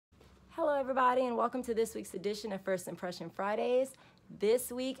everybody, and welcome to this week's edition of First Impression Fridays.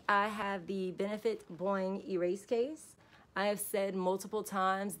 This week I have the Benefit Boi-ing Erase Case. I have said multiple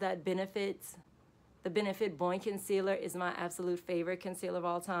times that the Benefit Boi-ing Concealer is my absolute favorite concealer of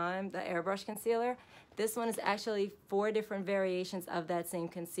all time, the Airbrush concealer. This one is actually 4 different variations of that same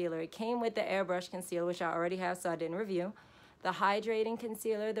concealer. It came with the Airbrush concealer, which I already have, so I didn't review, the Hydrating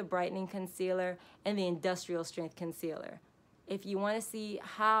concealer, the Brightening concealer, and the Industrial Strength concealer. If you want to see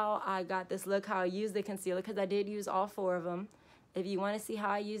how I got this look, how I used the concealer, because I did use all 4 of them. If you want to see how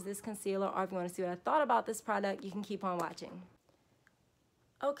I use this concealer, or if you want to see what I thought about this product, you can keep on watching.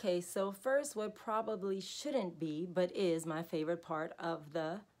 Okay, so first, what probably shouldn't be, but is my favorite part of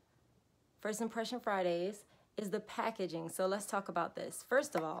the First Impression Fridays, is the packaging. So let's talk about this.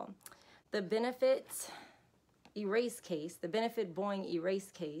 First of all, the Benefit Erase Case, the Benefit Boi-ing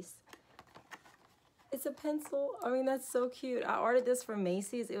Erase Case, it's a pencil. I mean, that's so cute. I ordered this from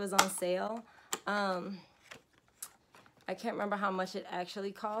Macy's. It was on sale. I can't remember how much it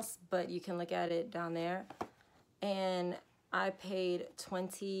actually costs, but you can look at it down there. And I paid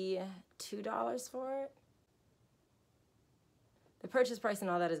 $22 for it. The purchase price and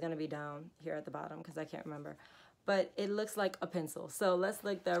all that is going to be down here at the bottom because I can't remember. But it looks like a pencil. So let's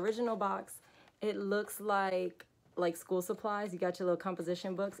look. The original box, it looks like school supplies. You got your little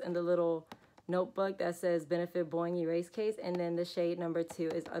composition books and the little notebook that says Benefit Boi-ing Erase Case, and then the shade number 2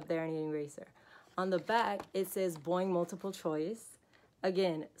 is up there in the eraser. On the back, it says Boi-ing Multiple Choice.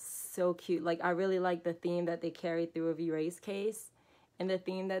 Again, so cute. Like, I really like the theme that they carried through of Erase Case and the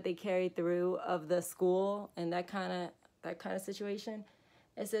theme that they carried through of the school and that kind of situation.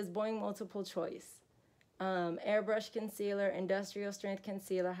 It says Boi-ing Multiple Choice. Airbrush concealer, industrial strength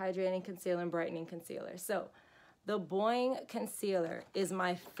concealer, hydrating concealer, and brightening concealer. So the Boi-ing concealer is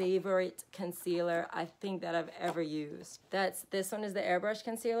my favorite concealer I think that I've ever used. This one is the Airbrush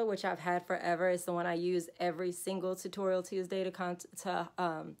concealer, which I've had forever. It's the one I use every single Tutorial Tuesday to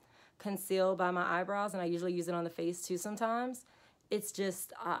conceal by my eyebrows, and I usually use it on the face too sometimes. It's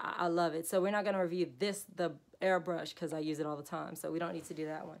just, I love it. So we're not gonna review the Airbrush, because I use it all the time, so we don't need to do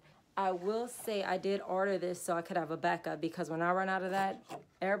that one. I will say I did order this so I could have a backup, because when I run out of that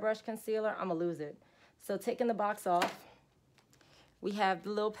Airbrush concealer, I'm gonna lose it. So taking the box off, we have the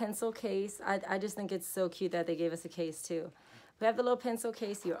little pencil case. I just think it's so cute that they gave us a case too. We have the little pencil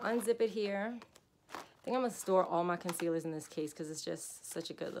case. You unzip it here. I think I'm gonna store all my concealers in this case because it's just such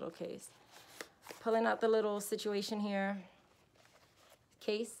a good little case. Pulling out the little situation here.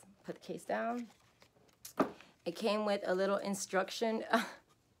 Case, put the case down. It came with a little instruction.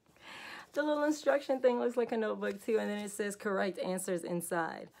 The little instruction thing looks like a notebook too, and then it says correct answers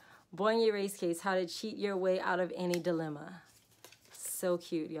inside. Boi-ing Erase Case, how to cheat your way out of any dilemma. So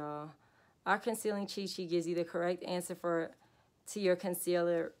cute, y'all. Our concealing cheat sheet gives you the correct answer to your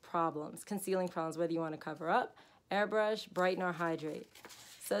concealing problems, whether you want to cover up, airbrush, brighten, or hydrate.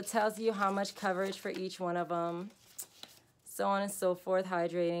 So it tells you how much coverage for each one of them, so on and so forth,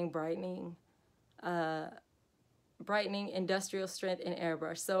 hydrating, brightening, industrial strength, and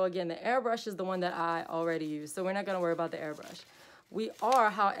airbrush. So again, the airbrush is the one that I already use, so we're not going to worry about the airbrush. We are,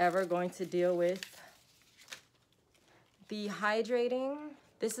 however, going to deal with the hydrating.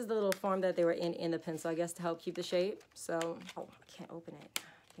 This is the little form that they were in the pencil, I guess, to help keep the shape. So, oh, I can't open it.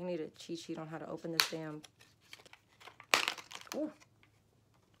 I need a cheat sheet on how to open this damn. Ooh.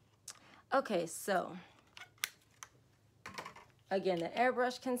 Okay, so again, the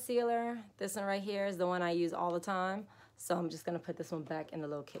Airbrush concealer. This one right here is the one I use all the time. So I'm just going to put this one back in the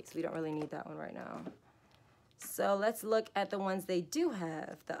little case. We don't really need that one right now. So let's look at the ones they do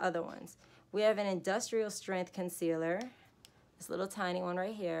have, the other ones. We have an industrial strength concealer. This little tiny one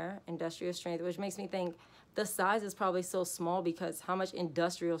right here, industrial strength, which makes me think the size is probably so small because how much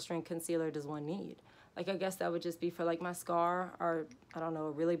industrial strength concealer does one need? Like, I guess that would just be for like my scar or, I don't know,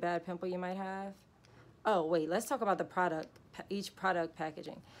 a really bad pimple you might have. Oh, wait, let's talk about the product, each product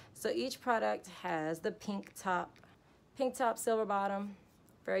packaging. So each product has the pink top, silver bottom,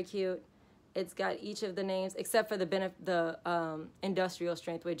 very cute. It's got each of the names, except for the industrial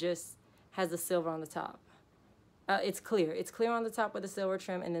strength, which just has the silver on the top. It's clear. It's clear on the top with the silver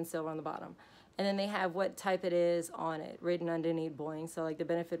trim and then silver on the bottom. And then they have what type it is on it, written underneath Boi-ing. So like the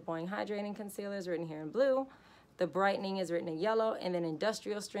Benefit Boi-ing Hydrating Concealer is written here in blue. The Brightening is written in yellow. And then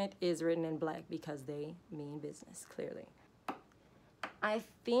Industrial Strength is written in black because they mean business, clearly. I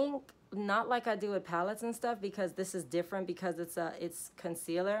think not like I do with palettes and stuff because this is different because it's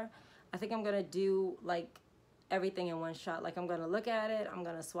concealer. I think I'm going to do like everything in one shot. Like I'm going to look at it, I'm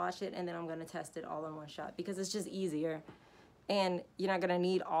going to swatch it, and then I'm going to test it all in one shot because it's just easier. And you're not going to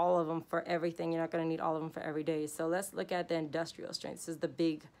need all of them for everything. You're not going to need all of them for every day. So let's look at the industrial strength. This is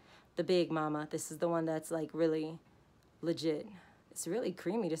the the big mama. This is the one that's like really legit. It's really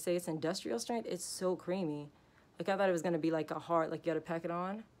creamy. To say it's industrial strength, it's so creamy. Like I thought it was gonna be like a hard, like you gotta pack it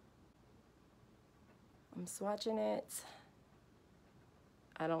on. I'm swatching it.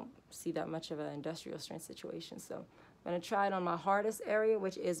 I don't see that much of an industrial strength situation, so I'm gonna try it on my hardest area,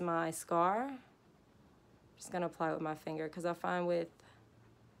 which is my scar. I'm just gonna apply it with my finger, because I find with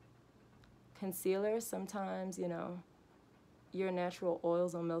concealer, sometimes, you know, your natural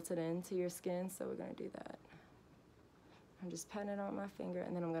oils will melt it into your skin, so we're gonna do that. I'm just patting it on my finger,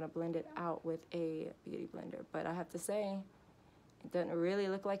 and then I'm gonna blend it out with a beauty blender. But I have to say, it doesn't really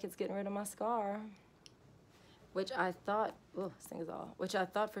look like it's getting rid of my scar, which I thought, oh, this thing is all, which I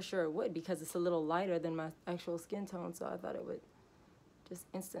thought for sure it would, because it's a little lighter than my actual skin tone, so I thought it would just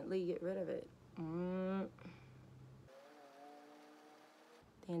instantly get rid of it.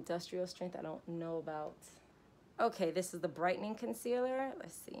 The industrial strength I don't know about. Okay, this is the Brightening Concealer.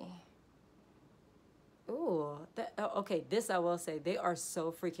 Let's see. Ooh, okay, this I will say, they are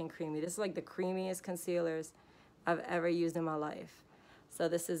so freaking creamy. This is like the creamiest concealers I've ever used in my life. So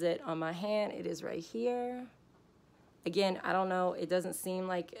this is it on my hand. It is right here. Again, I don't know, it doesn't seem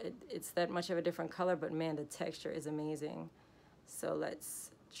like it's that much of a different color, but man, the texture is amazing. So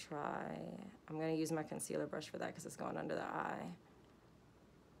let's try. I'm gonna use my concealer brush for that because it's going under the eye.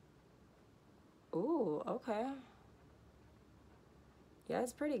 Ooh, okay. Yeah,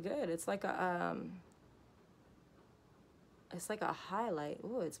 it's pretty good. It's like a highlight.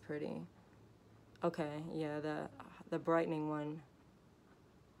 Ooh, it's pretty. Okay, yeah, the brightening one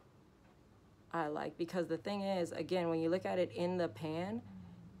I like, because the thing is, again, when you look at it in the pan,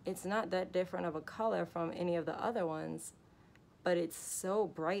 it's not that different of a color from any of the other ones, but it's so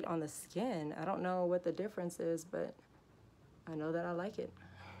bright on the skin. I don't know what the difference is, but I know that I like it.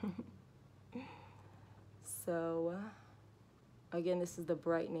 So, again, this is the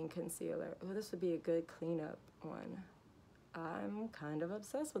Brightening Concealer. Oh, this would be a good cleanup one. I'm kind of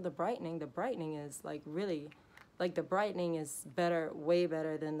obsessed with the Brightening. The Brightening is like really, like the Brightening is better, way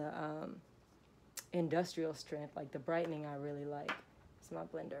better than the industrial strength. Like the Brightening I really like. It's my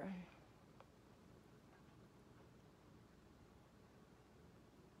blender.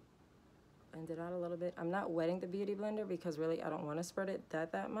 Blend it out a little bit. I'm not wetting the beauty blender because really I don't want to spread it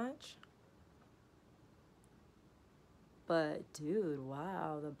that much. But dude,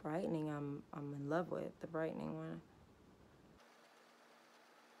 wow, the Brightening I'm in love with, the Brightening one.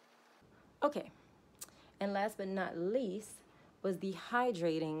 Okay, and last but not least was the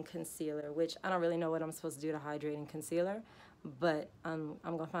Hydrating Concealer, which I don't really know what I'm supposed to do to Hydrating Concealer, but I'm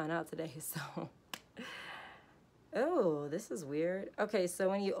gonna find out today, so. Oh, this is weird. Okay, so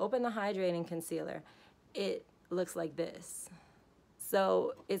when you open the Hydrating Concealer, it looks like this.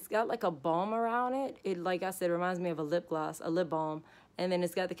 So it's got like a balm around it. It, like I said, reminds me of a lip gloss, a lip balm, and then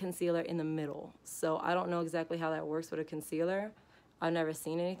it's got the concealer in the middle. So I don't know exactly how that works with a concealer. I've never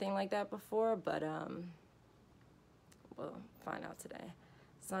seen anything like that before, but we'll find out today.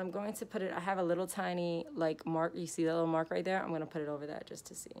 So I'm going to put it, I have a little tiny like mark, you see that little mark right there? I'm gonna put it over that just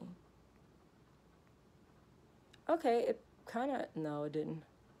to see. Okay, it kinda, no it didn't.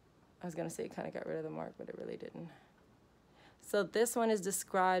 I was gonna say it kinda got rid of the mark, but it really didn't. So this one is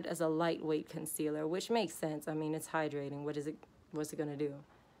described as a lightweight concealer, which makes sense. I mean, it's hydrating. What's it gonna do?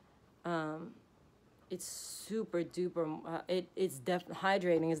 It's super duper,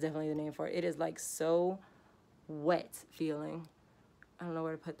 hydrating is definitely the name for it. It is like so wet feeling. I don't know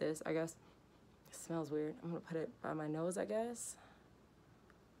where to put this, I guess. It smells weird. I'm gonna put it by my nose, I guess.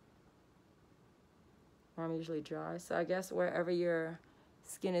 Where I'm usually dry. So I guess wherever your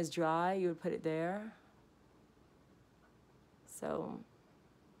skin is dry, you would put it there. So,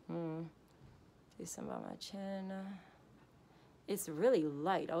 do some on my chin. It's really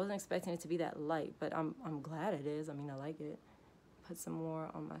light. I wasn't expecting it to be that light, but I'm glad it is. I mean, I like it. Put some more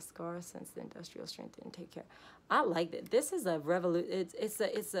on my scar since the industrial strength didn't take care. I like it. This is a revolution.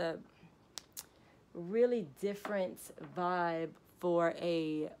 It's a really different vibe for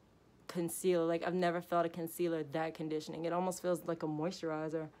a concealer. Like I've never felt a concealer that conditioning. It almost feels like a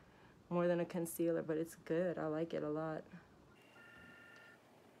moisturizer more than a concealer, but it's good. I like it a lot.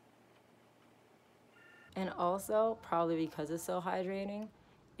 And also, probably because it's so hydrating,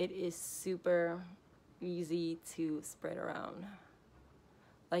 it is super easy to spread around.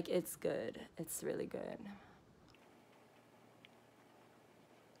 Like, it's good. It's really good.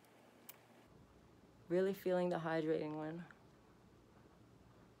 Really feeling the hydrating one.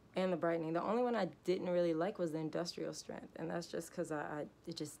 And the brightening. The only one I didn't really like was the industrial strength. And that's just because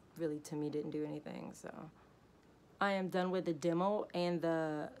it just really, to me, didn't do anything, so. I am done with the demo and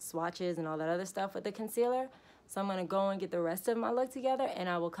the swatches and all that other stuff with the concealer. So I'm gonna go and get the rest of my look together, and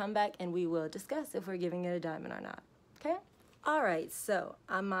I will come back and we will discuss if we're giving it a diamond or not, okay? All right, so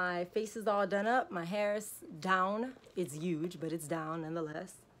my face is all done up, my hair is down. It's huge, but it's down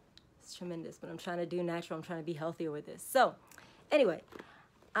nonetheless. It's tremendous, but I'm trying to do natural. I'm trying to be healthier with this. So anyway,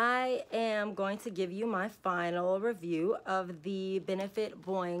 I am going to give you my final review of the Benefit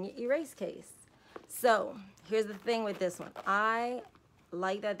Boi-ing Erase Case. So here's the thing with this one. I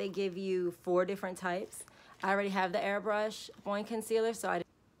like that they give you 4 different types. I already have the Airbrush Boi-ing Concealer, so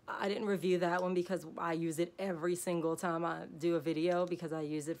I didn't review that one because I use it every single time I do a video because I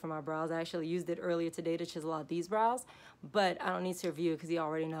use it for my brows. I actually used it earlier today to chisel out these brows, but I don't need to review it because you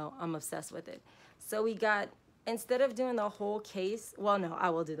already know I'm obsessed with it. So we got, instead of doing the whole case, well, no,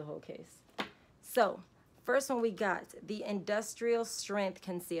 I will do the whole case. So first one we got the Industrial Strength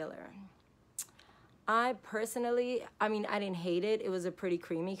Concealer. I personally, I didn't hate it. It was a pretty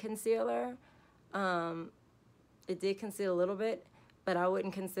creamy concealer. It did conceal a little bit, but I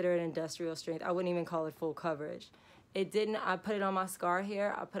wouldn't consider it industrial strength. I wouldn't even call it full coverage. It didn't, I put it on my scar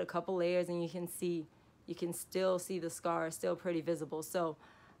here. I put a couple layers and you can still see the scar, still pretty visible. So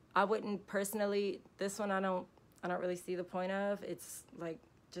I wouldn't personally, this one I don't really see the point of. It's like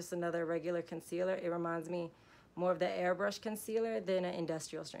just another regular concealer. It reminds me more of the Airbrush concealer than an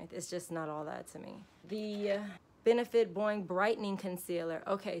industrial strength. It's just not all that to me. The Benefit Boi-ing Brightening Concealer.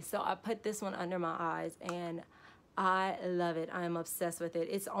 Okay, so I put this one under my eyes and I love it. I am obsessed with it.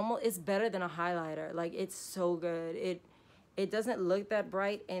 It's better than a highlighter. Like, it's so good. It doesn't look that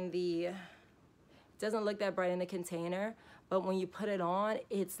bright in the container, but when you put it on,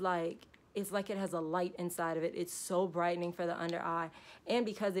 it's like it has a light inside of it. It's so brightening for the under eye. And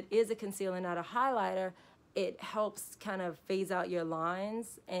because it is a concealer, not a highlighter, it helps kind of phase out your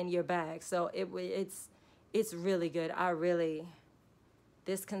lines and your bag. So it's really good.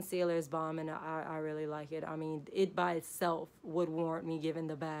 This concealer is bomb and I really like it. I mean, it by itself would warrant me giving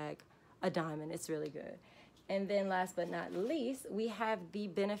the bag a diamond. It's really good. And then last but not least, we have the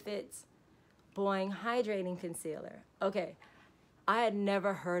Benefit Boi-ing Hydrating Concealer. Okay, I had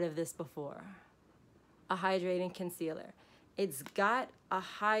never heard of this before. A hydrating concealer. It's got a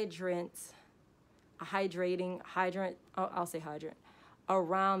hydrating, I'll say hydrant,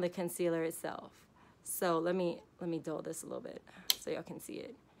 around the concealer itself. So let me dull this a little bit so y'all can see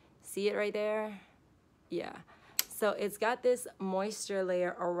it. See it right there? Yeah. So it's got this moisture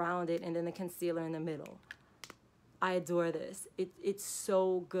layer around it and then the concealer in the middle. I adore this. It's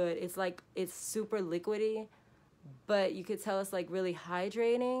so good. It's super liquidy, but you could tell it's like really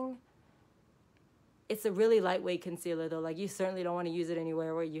hydrating. It's a really lightweight concealer though. Like, you certainly don't want to use it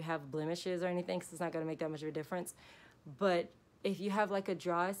anywhere where you have blemishes or anything because it's not going to make that much of a difference. But if you have like a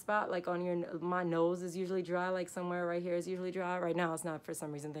dry spot, like on my nose is usually dry, like somewhere right here is usually dry. Right now it's not for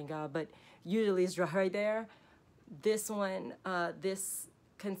some reason, thank God, but usually it's dry right there. This one, this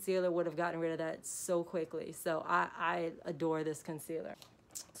concealer would have gotten rid of that so quickly. So I adore this concealer.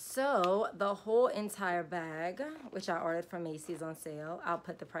 So the whole entire bag, which I ordered from Macy, is on sale. I'll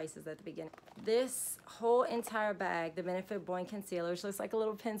put the prices at the beginning. This whole entire bag, the Benefit Boi-ing Concealer, which looks like a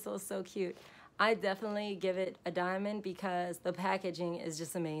little pencil, is so cute. I definitely give it a diamond because the packaging is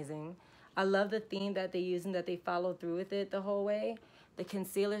just amazing. I love the theme that they use and that they follow through with it the whole way. The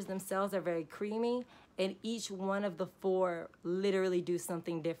concealers themselves are very creamy, and each one of the 4 literally do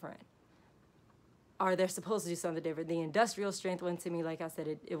something different. Or they're supposed to do something different. The industrial strength one, to me, like I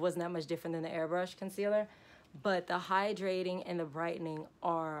said, it wasn't that much different than the Airbrush concealer, but the hydrating and the brightening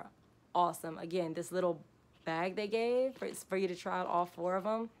are awesome. Again, this little bag they gave for you to try out all 4 of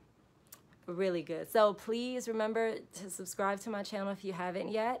them, really good. So please remember to subscribe to my channel if you haven't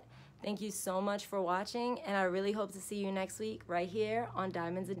yet. Thank you so much for watching, and I really hope to see you next week right here on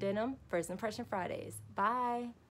Diamonds and Denim First Impression Fridays. Bye.